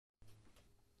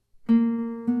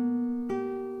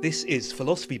This is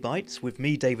Philosophy Bites with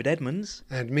me, David Edmonds.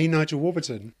 And me, Nigel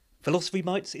Warburton. Philosophy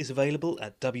Bites is available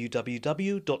at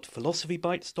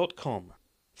www.philosophybites.com.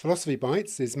 Philosophy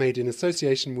Bites is made in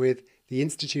association with the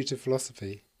Institute of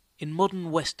Philosophy. In modern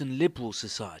Western liberal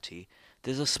society,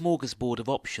 there's a smorgasbord of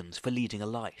options for leading a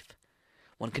life.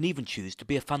 One can even choose to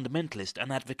be a fundamentalist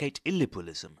and advocate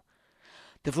illiberalism.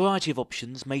 The variety of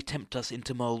options may tempt us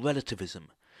into moral relativism,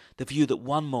 the view that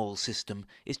one moral system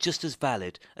is just as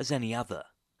valid as any other.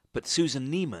 But Susan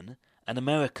Neiman, an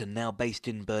American now based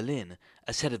in Berlin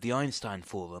as head of the Einstein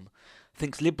Forum,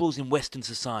 thinks liberals in Western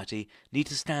society need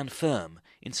to stand firm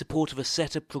in support of a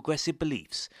set of progressive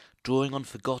beliefs drawing on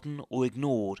forgotten or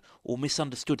ignored or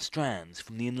misunderstood strands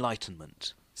from the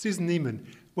Enlightenment. Susan Neiman,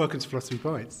 welcome to Philosophy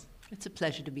Bites. It's a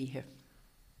pleasure to be here.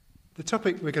 The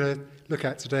topic we're going to look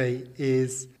at today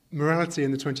is morality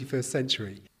in the 21st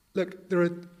century. Look, there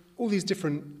are all these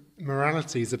different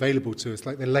moralities available to us,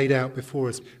 like they're laid out before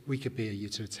us. We could be a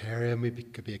utilitarian, we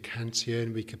could be a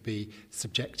Kantian, we could be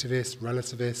subjectivist,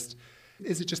 relativist.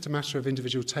 Is it just a matter of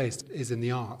individual taste? Is in the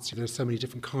arts. There are so many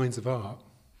different kinds of art.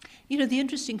 You know, the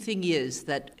interesting thing is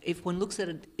that if one looks at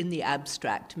it in the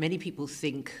abstract, many people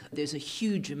think there's a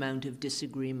huge amount of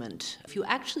disagreement. If you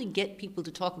actually get people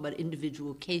to talk about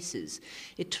individual cases,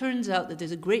 it turns out that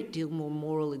there's a great deal more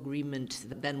moral agreement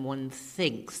than one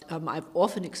thinks. I've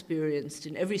often experienced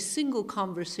in every single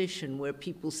conversation where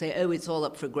people say, oh, it's all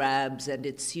up for grabs and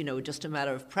it's, just a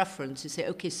matter of preference. You say,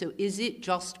 okay, so is it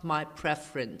just my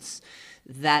preference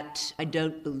that I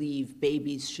don't believe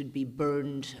babies should be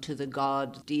burned to the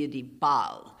god deity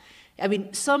Baal? I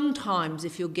mean, sometimes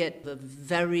if you get a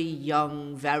very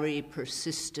young, very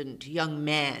persistent young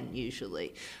man,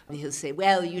 usually, he'll say,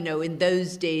 well, in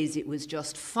those days it was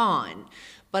just fine.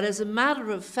 But as a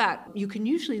matter of fact, you can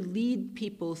usually lead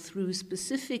people through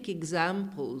specific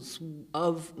examples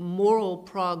of moral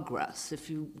progress. If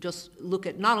you just look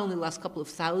at not only the last couple of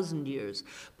thousand years,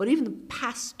 but even the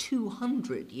past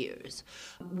 200 years,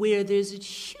 where there's a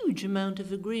huge amount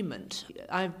of agreement.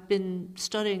 I've been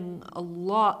studying a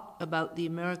lot about the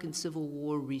American Civil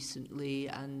War recently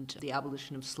and the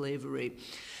abolition of slavery.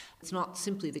 It's not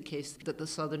simply the case that the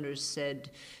Southerners said,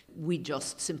 we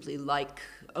just simply like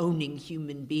owning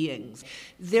human beings.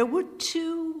 There were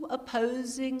two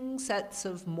opposing sets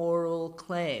of moral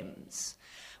claims.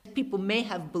 People may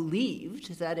have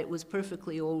believed that it was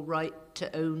perfectly all right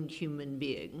to own human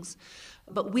beings,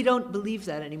 but we don't believe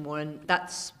that anymore, and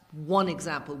that's one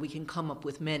example. We can come up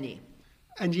with many.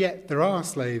 And yet there are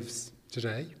slaves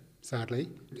today, sadly.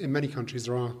 In many countries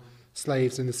there are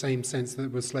slaves in the same sense that there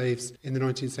were slaves in the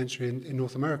 19th century in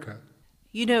North America.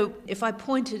 If I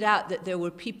pointed out that there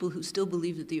were people who still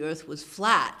believed that the earth was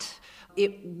flat,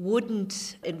 it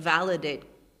wouldn't invalidate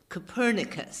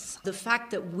Copernicus. The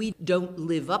fact that we don't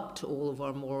live up to all of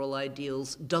our moral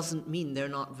ideals doesn't mean they're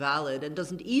not valid, and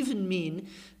doesn't even mean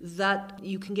that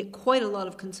you can get quite a lot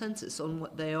of consensus on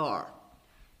what they are.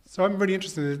 So I'm really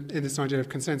interested in this idea of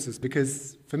consensus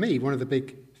because, for me, one of the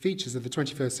big features of the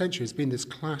 21st century has been this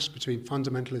clash between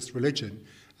fundamentalist religion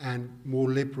and more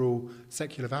liberal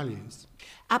secular values.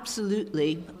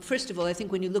 Absolutely. First of all, I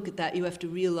think when you look at that, you have to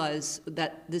realize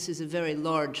that this is a very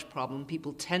large problem.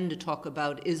 People tend to talk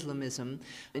about Islamism.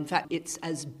 In fact, it's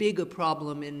as big a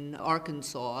problem in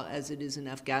Arkansas as it is in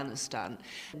Afghanistan.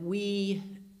 We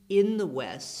in the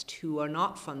West, who are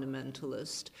not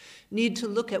fundamentalist, need to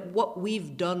look at what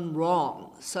we've done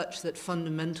wrong, such that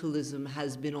fundamentalism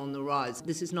has been on the rise.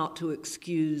 This is not to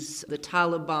excuse the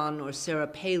Taliban or Sarah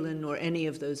Palin or any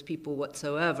of those people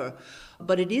whatsoever,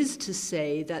 but it is to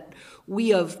say that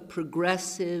we of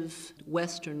progressive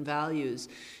Western values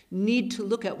need to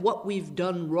look at what we've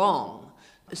done wrong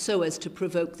so as to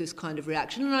provoke this kind of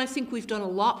reaction. And I think we've done a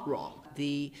lot wrong.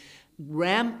 The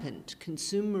rampant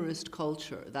consumerist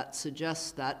culture that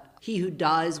suggests that he who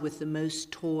dies with the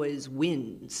most toys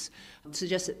wins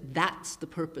suggests that that's the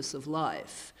purpose of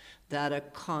life, that a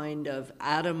kind of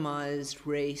atomized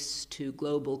race to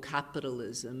global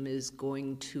capitalism is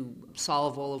going to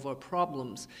solve all of our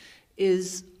problems,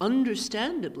 is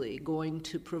understandably going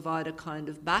to provide a kind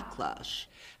of backlash.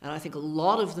 And I think a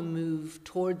lot of the move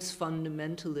towards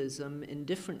fundamentalism in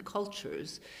different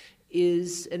cultures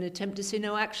is an attempt to say,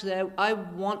 no, actually, I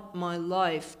want my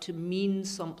life to mean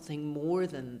something more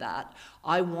than that.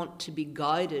 I want to be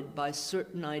guided by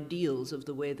certain ideals of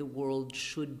the way the world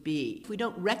should be. If we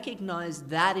don't recognize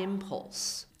that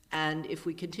impulse, and if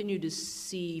we continue to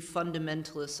see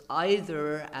fundamentalists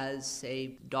either as,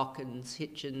 say, Dawkins,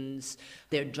 Hitchens,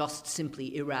 they're just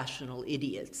simply irrational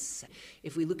idiots.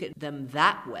 If we look at them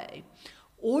that way,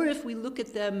 or if we look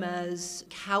at them as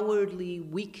cowardly,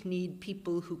 weak-kneed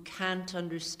people who can't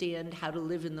understand how to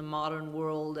live in the modern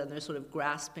world and they're sort of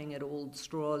grasping at old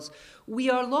straws, we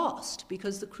are lost,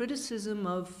 because the criticism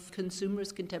of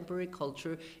consumers' contemporary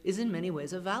culture is in many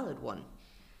ways a valid one.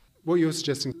 What you're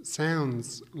suggesting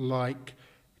sounds like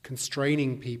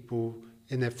constraining people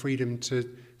in their freedom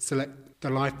to select the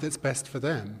life that's best for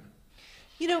them.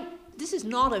 You know, this is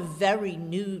not a very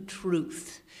new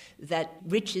truth that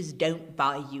riches don't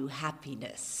buy you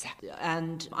happiness.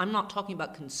 And I'm not talking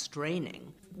about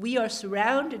constraining. We are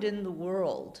surrounded in the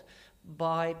world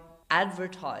by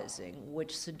advertising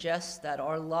which suggests that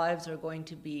our lives are going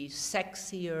to be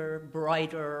sexier,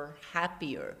 brighter,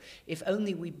 happier if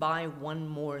only we buy one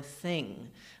more thing.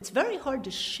 It's very hard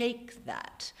to shake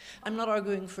that. I'm not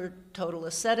arguing for total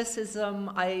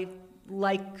asceticism. I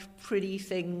like pretty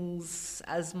things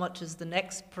as much as the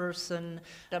next person.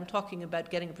 I'm talking about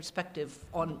getting a perspective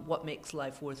on what makes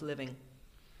life worth living.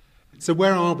 So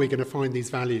where are we going to find these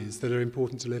values that are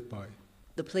important to live by?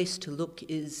 The place to look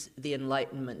is the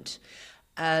Enlightenment.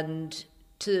 And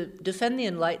to defend the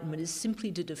Enlightenment is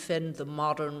simply to defend the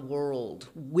modern world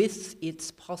with its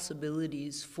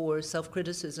possibilities for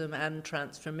self-criticism and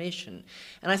transformation.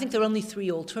 And I think there are only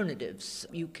three alternatives.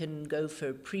 You can go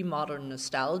for pre-modern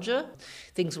nostalgia.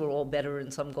 Things were all better in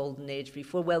some golden age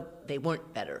before. Well, they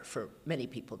weren't better for many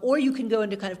people. Or you can go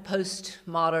into kind of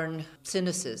post-modern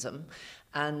cynicism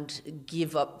and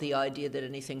give up the idea that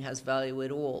anything has value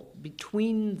at all.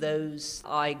 Between those,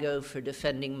 I go for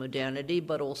defending modernity,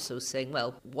 but also saying,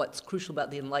 well, what's crucial about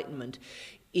the Enlightenment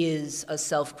is a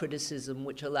self-criticism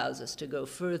which allows us to go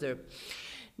further.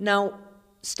 Now,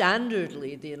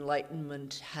 standardly, the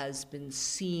Enlightenment has been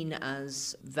seen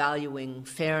as valuing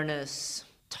fairness,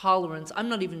 tolerance. I'm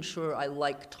not even sure I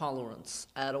like tolerance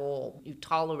at all. You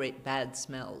tolerate bad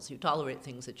smells. You tolerate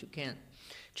things that you can't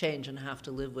change and have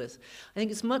to live with. I think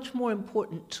it's much more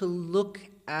important to look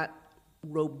at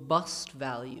robust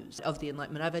values of the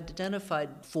Enlightenment. I've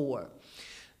identified four.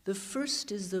 The first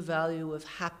is the value of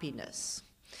happiness.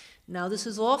 Now, this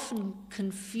is often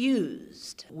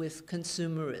confused with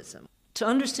consumerism. To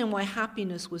understand why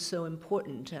happiness was so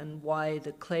important and why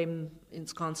the claim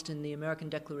ensconced in the American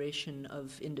Declaration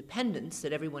of Independence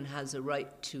that everyone has a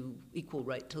equal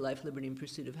right to life, liberty, and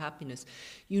pursuit of happiness,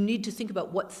 you need to think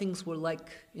about what things were like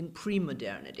in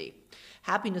pre-modernity.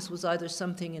 Happiness was either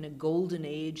something in a golden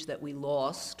age that we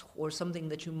lost or something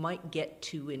that you might get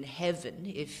to in heaven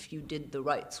if you did the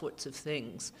right sorts of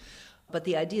things. But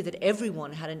the idea that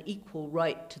everyone had an equal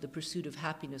right to the pursuit of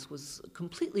happiness was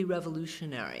completely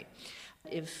revolutionary.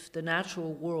 If the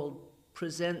natural world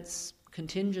presents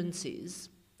contingencies,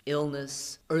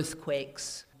 illness,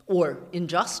 earthquakes, or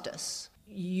injustice,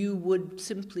 you would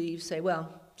simply say,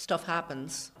 well, stuff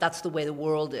happens. That's the way the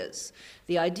world is.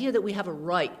 The idea that we have a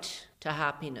right to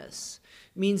happiness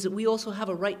means that we also have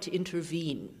a right to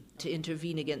intervene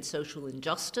against social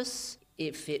injustice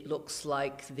if it looks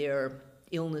like there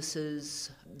illnesses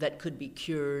that could be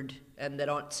cured and that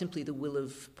aren't simply the will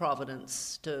of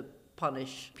Providence to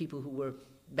punish people who were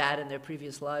bad in their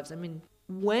previous lives. I mean,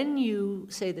 when you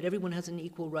say that everyone has an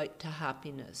equal right to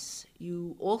happiness,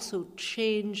 you also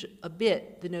change a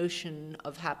bit the notion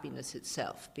of happiness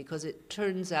itself, because it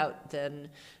turns out then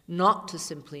not to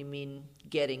simply mean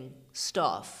getting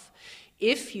stuff.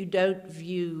 If you don't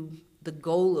view the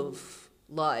goal of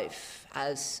life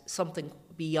as something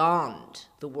beyond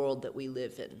the world that we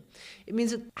live in, it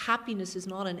means that happiness is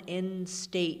not an end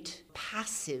state,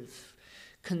 passive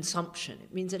consumption.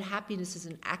 It means that happiness is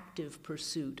an active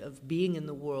pursuit of being in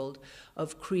the world,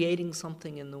 of creating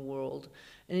something in the world,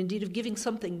 and indeed of giving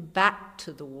something back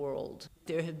to the world.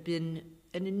 There have been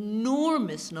an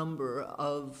enormous number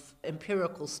of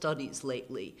empirical studies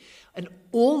lately, and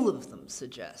all of them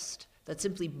suggest that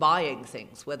simply buying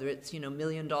things, whether it's, $1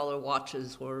 million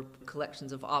watches or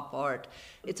collections of op art,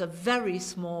 it's a very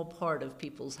small part of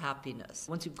people's happiness.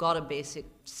 Once you've got a basic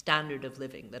standard of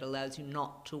living that allows you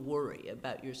not to worry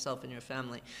about yourself and your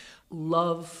family,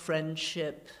 love,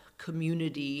 friendship,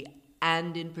 community,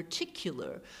 and in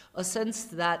particular, a sense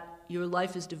that your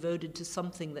life is devoted to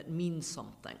something that means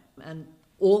something. And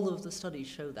all of the studies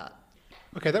show that.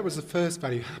 Okay, that was the first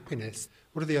value, happiness.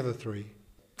 What are the other three?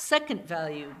 Second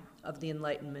value of the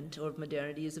Enlightenment or of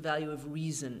modernity is the value of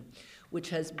reason,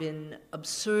 which has been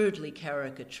absurdly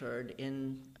caricatured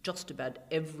in just about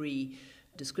every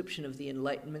description of the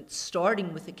Enlightenment,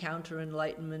 starting with the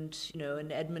Counter-Enlightenment,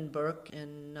 in Edmund Burke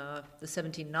in the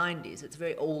 1790s. It's a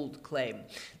very old claim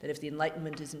that if the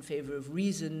Enlightenment is in favor of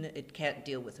reason, it can't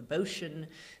deal with emotion.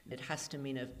 It has to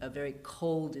mean a very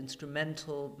cold,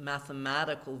 instrumental,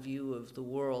 mathematical view of the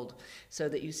world, so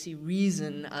that you see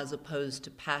reason as opposed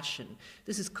to passion.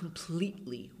 This is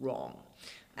completely wrong.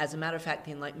 As a matter of fact,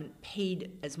 the Enlightenment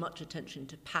paid as much attention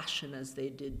to passion as they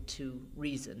did to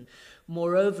reason.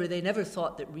 Moreover, they never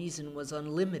thought that reason was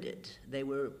unlimited. They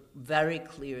were very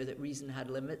clear that reason had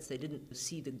limits. They didn't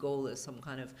see the goal as some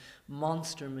kind of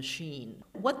monster machine.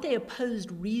 What they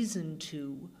opposed reason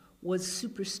to was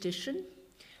superstition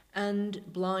and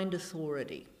blind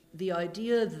authority. The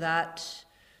idea that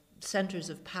centers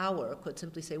of power could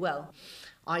simply say, well,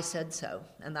 I said so,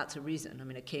 and that's a reason. I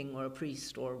mean, a king or a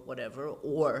priest or whatever.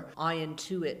 Or, I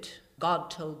intuit,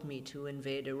 God told me to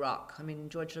invade Iraq. I mean,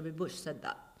 George W. Bush said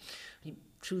that. He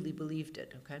truly believed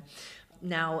it, okay?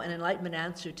 Now, an Enlightenment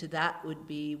answer to that would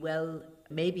be, well,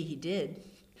 maybe he did.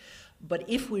 But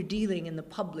if we're dealing in the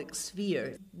public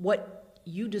sphere, what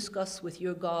you discuss with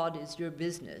your God is your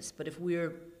business. But if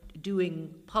we're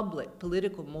doing public,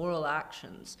 political, moral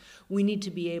actions, we need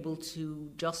to be able to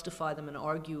justify them and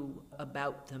argue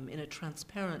about them in a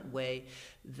transparent way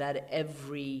that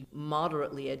every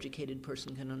moderately educated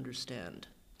person can understand.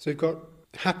 So you've got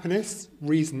happiness,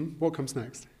 reason. What comes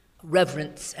next?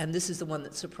 Reverence, and this is the one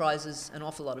that surprises an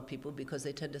awful lot of people because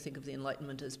they tend to think of the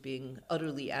Enlightenment as being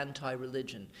utterly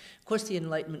anti-religion. Of course, the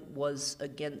Enlightenment was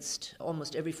against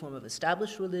almost every form of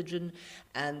established religion,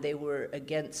 and they were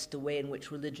against the way in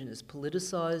which religion is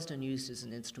politicized and used as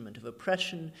an instrument of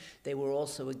oppression. They were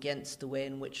also against the way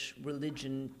in which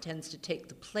religion tends to take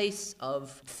the place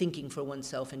of thinking for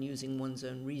oneself and using one's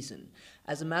own reason.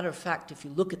 As a matter of fact, if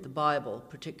you look at the Bible,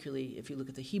 particularly if you look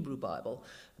at the Hebrew Bible,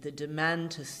 the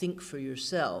demand to think for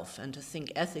yourself and to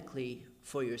think ethically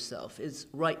for yourself is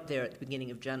right there at the beginning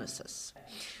of Genesis.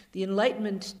 The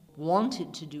Enlightenment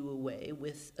wanted to do away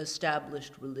with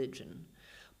established religion,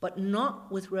 but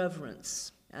not with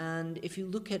reverence. And if you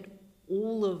look at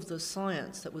all of the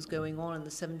science that was going on in the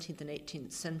 17th and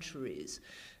 18th centuries,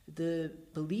 the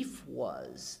belief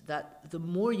was that the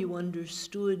more you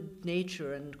understood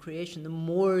nature and creation, the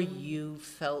more you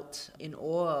felt in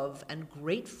awe of and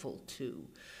grateful to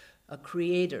a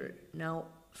creator. Now,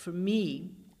 for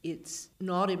me, it's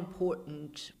not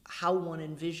important how one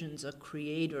envisions a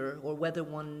creator or whether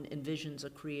one envisions a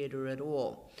creator at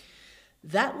all.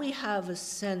 That we have a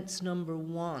sense, number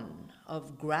one,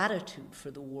 of gratitude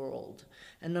for the world,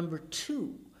 and number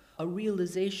two, a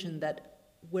realization that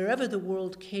wherever the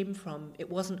world came from, it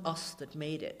wasn't us that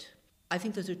made it. I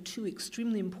think those are two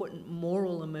extremely important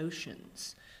moral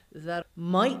emotions that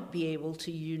might be able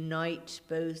to unite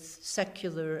both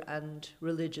secular and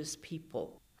religious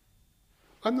people.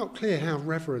 I'm not clear how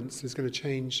reverence is going to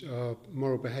change our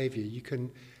moral behaviour. You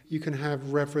can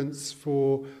have reverence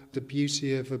for the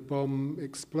beauty of a bomb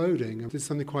exploding. There's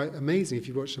something quite amazing if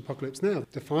you watch Apocalypse Now.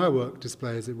 The firework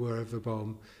display, as it were, of a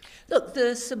bomb. Look,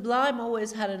 the sublime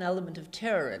always had an element of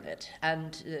terror in it,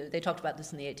 and they talked about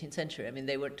this in the 18th century. I mean,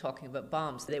 they were talking about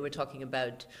bombs. They were talking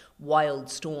about wild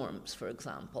storms, for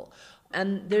example.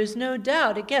 And there's no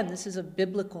doubt, again, this is a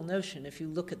biblical notion. If you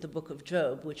look at the book of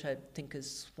Job, which I think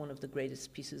is one of the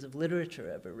greatest pieces of literature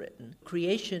ever written,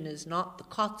 creation is not the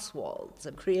Cotswolds.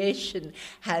 Creation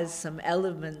has some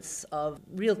elements of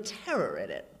real terror in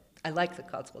it. I like the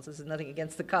Cotswolds. This is nothing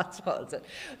against the Cotswolds.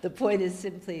 The point is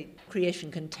simply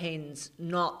creation contains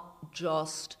not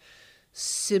just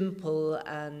simple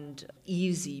and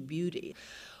easy beauty.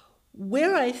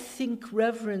 Where I think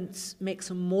reverence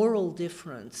makes a moral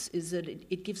difference is that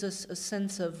it gives us a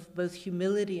sense of both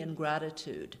humility and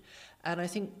gratitude. And I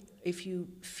think if you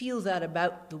feel that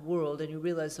about the world and you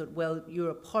realize that, well, you're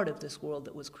a part of this world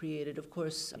that was created, of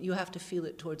course, you have to feel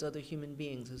it towards other human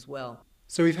beings as well.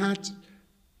 So we've had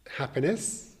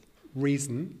happiness,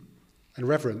 reason, and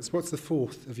reverence. What's the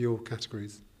fourth of your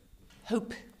categories?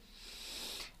 Hope.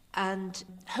 And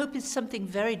hope is something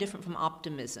very different from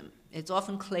optimism. It's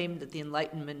often claimed that the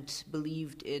Enlightenment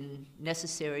believed in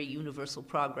necessary universal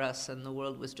progress and the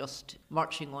world was just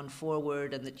marching on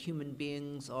forward and that human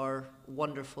beings are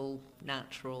wonderful,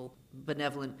 natural,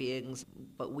 benevolent beings,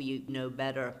 but we know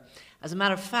better. As a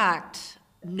matter of fact,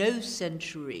 no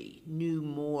century knew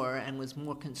more and was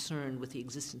more concerned with the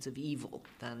existence of evil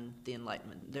than the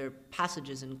Enlightenment. There are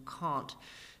passages in Kant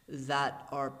that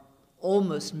are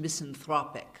almost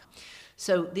misanthropic.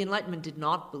 So the Enlightenment did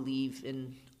not believe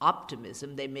in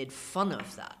optimism. They made fun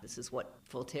of that. This is what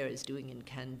Voltaire is doing in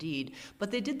Candide.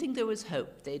 But they did think there was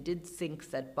hope. They did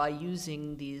think that by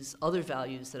using these other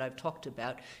values that I've talked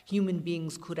about, human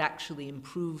beings could actually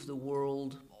improve the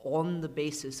world on the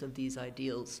basis of these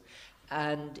ideals.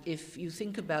 And if you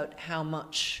think about how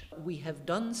much we have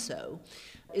done so,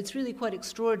 it's really quite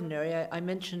extraordinary. I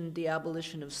mentioned the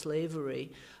abolition of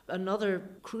slavery. Another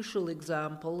crucial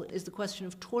example is the question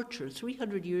of torture.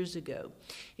 300 years ago,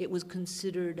 it was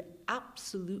considered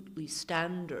absolutely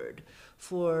standard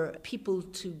for people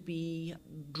to be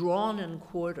drawn and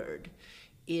quartered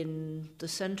in the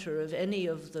center of any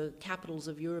of the capitals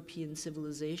of European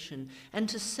civilization and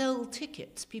to sell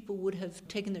tickets. People would have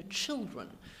taken their children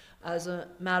as a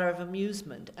matter of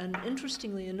amusement. And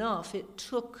interestingly enough, it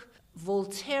took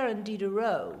Voltaire and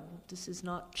Diderot, this is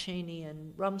not Cheney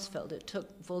and Rumsfeld, it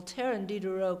took Voltaire and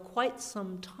Diderot quite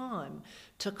some time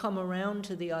to come around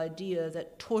to the idea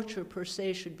that torture per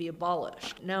se should be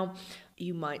abolished. Now,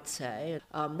 you might say,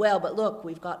 well, but look,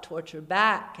 we've got torture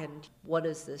back, and what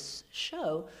does this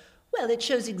show? Well, it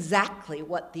shows exactly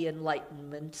what the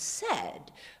Enlightenment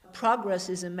said. Progress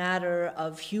is a matter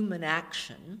of human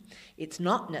action. It's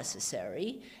not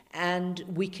necessary, and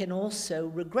we can also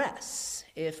regress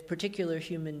if particular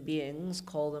human beings,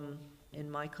 call them in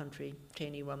my country,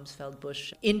 Cheney, Rumsfeld,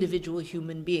 Bush, individual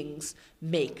human beings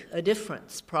make a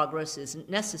difference. Progress isn't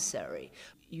necessary.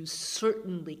 You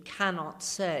certainly cannot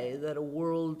say that a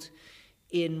world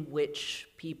in which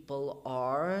people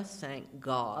are, thank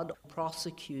God,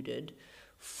 prosecuted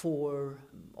for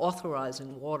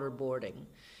authorizing waterboarding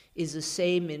is the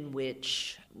same in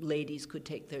which ladies could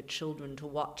take their children to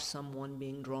watch someone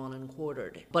being drawn and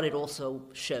quartered. But it also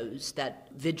shows that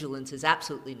vigilance is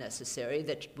absolutely necessary,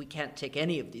 that we can't take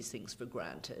any of these things for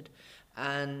granted,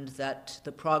 and that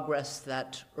the progress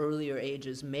that earlier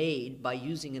ages made by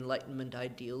using Enlightenment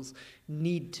ideals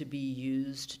need to be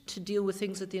used to deal with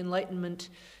things that the Enlightenment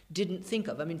didn't think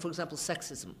of. I mean, for example,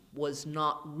 sexism was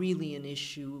not really an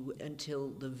issue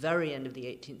until the very end of the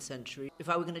 18th century. If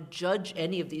I were going to judge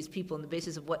any of these people on the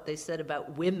basis of what they said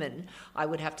about women, I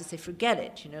would have to say, forget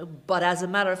it, But as a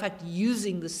matter of fact,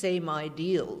 using the same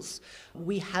ideals,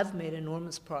 we have made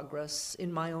enormous progress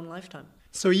in my own lifetime.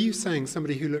 So are you saying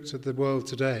somebody who looked at the world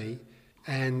today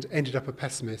and ended up a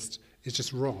pessimist is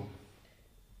just wrong?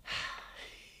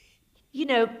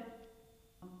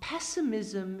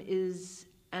 Pessimism is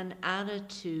an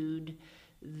attitude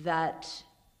that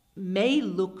may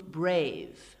look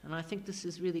brave, and I think this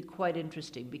is really quite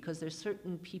interesting because there's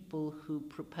certain people who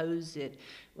propose it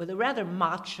with a rather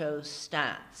macho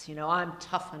stance. I'm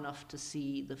tough enough to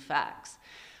see the facts.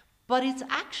 But it's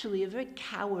actually a very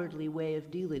cowardly way of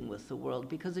dealing with the world,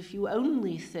 because if you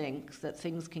only think that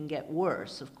things can get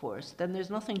worse, of course, then there's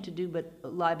nothing to do but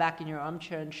lie back in your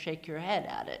armchair and shake your head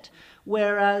at it.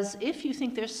 Whereas if you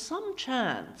think there's some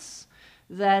chance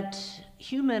that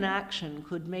human action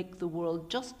could make the world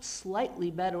just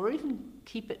slightly better or even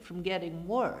keep it from getting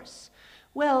worse,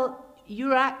 well,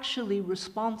 you're actually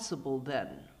responsible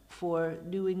then for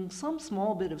doing some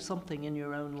small bit of something in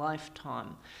your own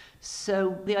lifetime.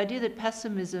 So the idea that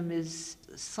pessimism is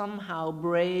somehow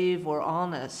brave or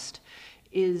honest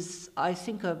is, I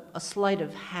think, a sleight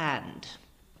of hand.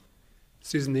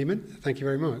 Susan Neiman, thank you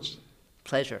very much.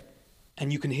 Pleasure.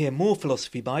 And you can hear more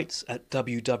Philosophy Bites at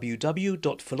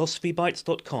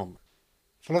www.philosophybites.com.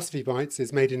 Philosophy Bites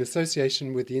is made in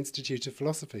association with the Institute of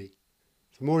Philosophy.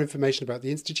 For more information about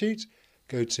the Institute,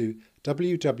 go to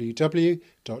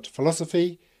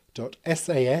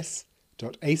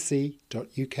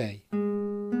www.philosophy.sas.ac.uk.